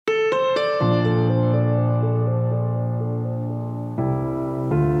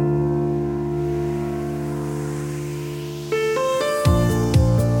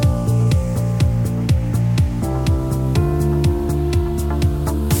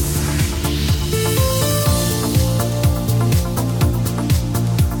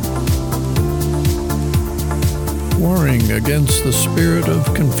praying against the spirit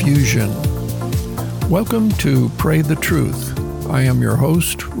of confusion. Welcome to Pray the Truth. I am your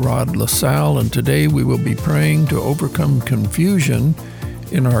host, Rod LaSalle, and today we will be praying to overcome confusion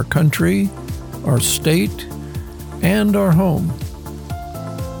in our country, our state, and our home.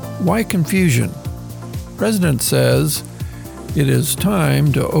 Why confusion? The President says it is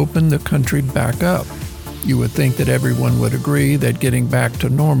time to open the country back up. You would think that everyone would agree that getting back to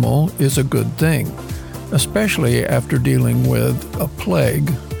normal is a good thing, especially after dealing with a plague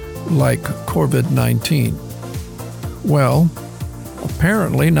like COVID-19. Well,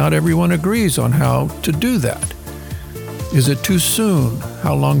 apparently not everyone agrees on how to do that. Is it too soon?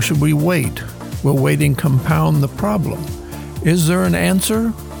 How long should we wait? Will waiting compound the problem? Is there an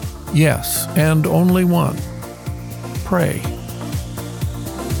answer? Yes, and only one. Pray.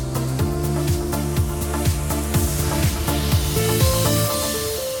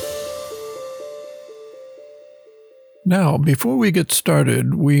 Now, before we get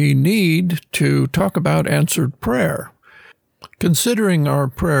started, we need to talk about answered prayer. Considering our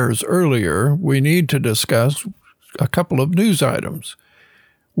prayers earlier, we need to discuss a couple of news items.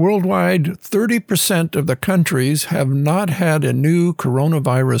 Worldwide, 30% of the countries have not had a new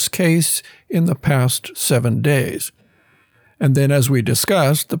coronavirus case in the past 7 days. And then, as we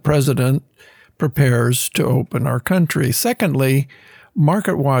discussed, the president prepares to open our country. Secondly,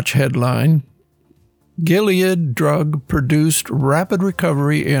 MarketWatch headline, Gilead drug produced rapid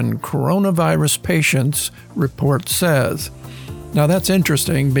recovery in coronavirus patients, report says. Now that's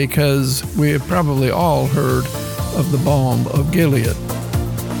interesting because we have probably all heard of the balm of Gilead.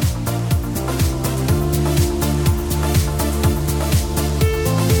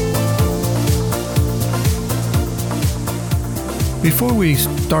 Before we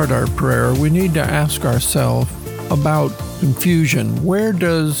start our prayer, we need to ask ourselves about confusion. Where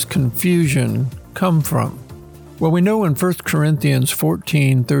does confusion come from? Well, we know in 1 Corinthians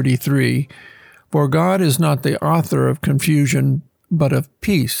 14:33, for God is not the author of confusion, but of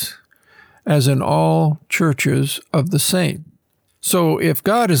peace, as in all churches of the saints. So if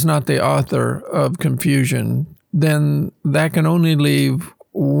God is not the author of confusion, then that can only leave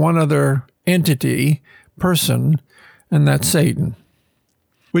one other entity, person, and that's Satan.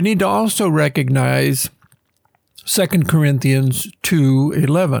 We need to also recognize 2 Corinthians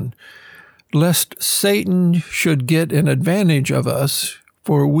 2:11, lest Satan should get an advantage of us,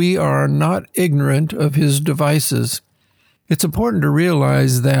 for we are not ignorant of his devices. It's important to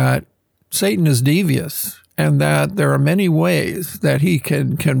realize that Satan is devious and that there are many ways that he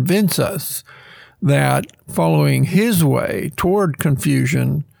can convince us that following his way toward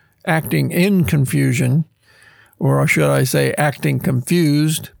confusion, acting in confusion, or should I say acting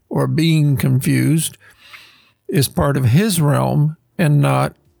confused or being confused, is part of his realm and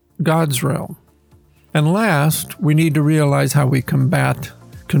not God's realm. And last, we need to realize how we combat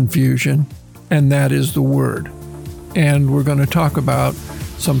confusion, and that is the Word. And we're going to talk about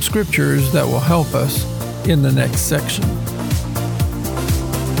some scriptures that will help us in the next section.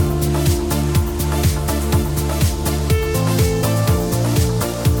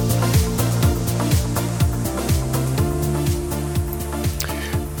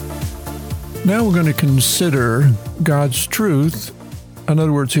 Now we're going to consider God's truth, in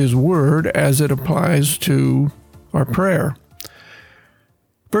other words, His Word, as it applies to our prayer.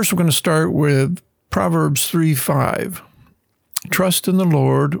 First, we're going to start with Proverbs 3:5. Trust in the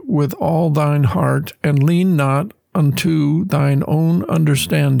Lord with all thine heart, and lean not unto thine own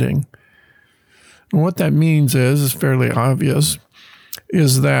understanding. And what that means is fairly obvious,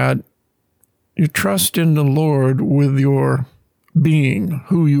 is that you trust in the Lord with your being,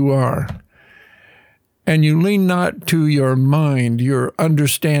 who you are. And you lean not to your mind, your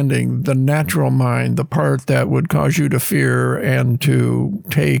understanding, the natural mind, the part that would cause you to fear and to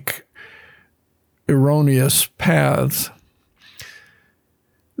take erroneous paths.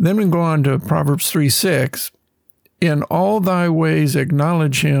 Then we go on to Proverbs 3:6. In all thy ways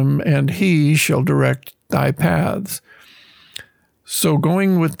acknowledge him, and he shall direct thy paths. So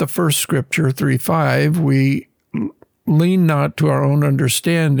going with the first scripture, 3:5, we lean not to our own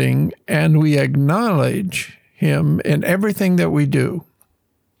understanding, and we acknowledge him in everything that we do.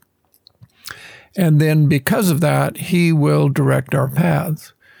 And then because of that, he will direct our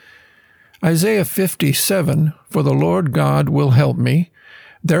paths. Isaiah 57, for the Lord God will help me,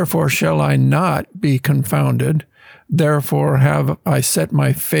 therefore shall I not be confounded. Therefore have I set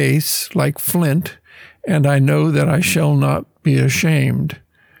my face like flint, and I know that I shall not be ashamed.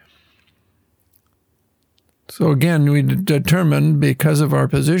 So again, we determine, because of our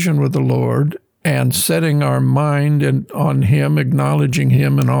position with the Lord and setting our mind on Him, acknowledging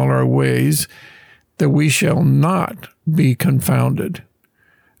Him in all our ways, that we shall not be confounded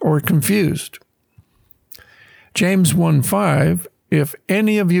or confused. James 1:5, if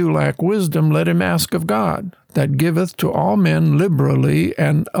any of you lack wisdom, let him ask of God, that giveth to all men liberally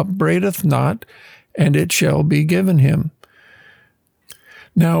and upbraideth not, and it shall be given him.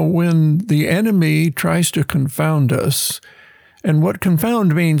 Now, when the enemy tries to confound us, and what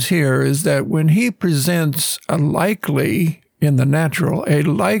confound means here is that when he presents a likely, in the natural, a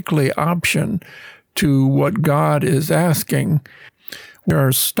likely option to what God is asking, we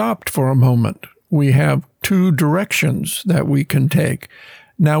are stopped for a moment. We have two directions that we can take.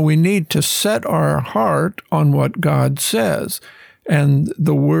 Now we need to set our heart on what God says, and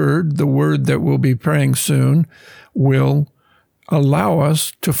the word that we'll be praying soon, will allow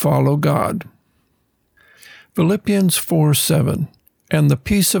us to follow God. Philippians 4:7, and the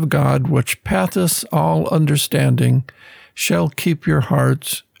peace of God, which passeth all understanding, shall keep your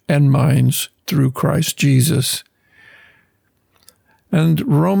hearts and minds through Christ Jesus. And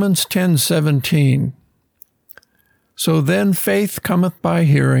Romans 10:17, so then faith cometh by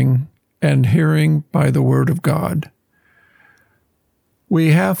hearing, and hearing by the word of God.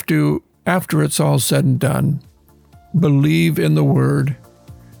 We have to, after it's all said and done, believe in the word,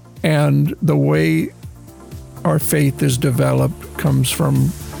 and the way our faith is developed comes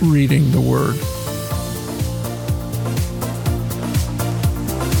from reading the word.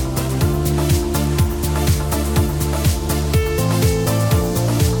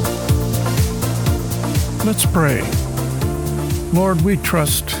 Let's pray. Lord, we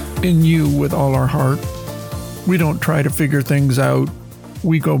trust in you with all our heart. We don't try to figure things out.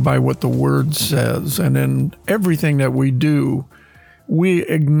 We go by what the word says, and in everything that we do, we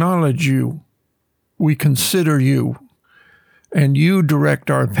acknowledge you. We consider you, and you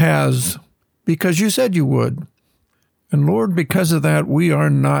direct our paths because you said you would. And Lord, because of that, we are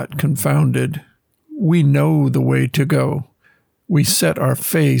not confounded. We know the way to go. We set our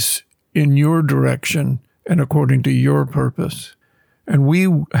face in your direction and according to your purpose. And we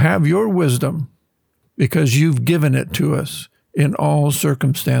have your wisdom because you've given it to us in all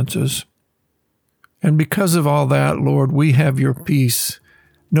circumstances. And because of all that, Lord, we have your peace,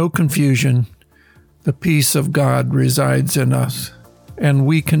 no confusion. The peace of God resides in us, and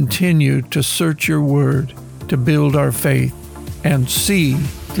we continue to search your word to build our faith and see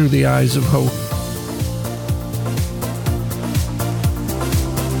through the eyes of hope.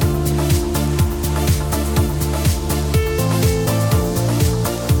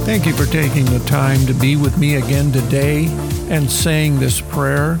 Thank you for taking the time to be with me again today and saying this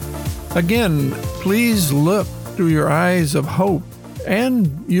prayer. Again, please look through your eyes of hope,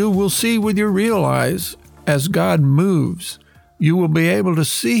 and you will see with your real eyes as God moves. You will be able to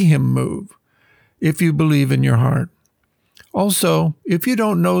see him move if you believe in your heart. Also, if you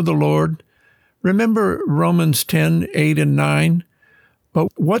don't know the Lord, remember Romans 10:8 and 9. But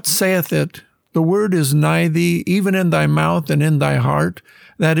what saith it? The word is nigh thee, even in thy mouth and in thy heart.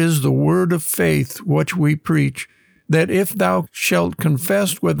 That is the word of faith which we preach, that if thou shalt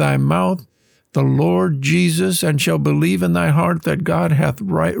confess with thy mouth the Lord Jesus, and shalt believe in thy heart that God hath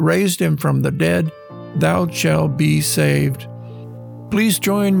raised him from the dead, thou shalt be saved. Please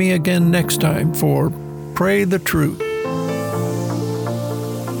join me again next time for Pray the Truth.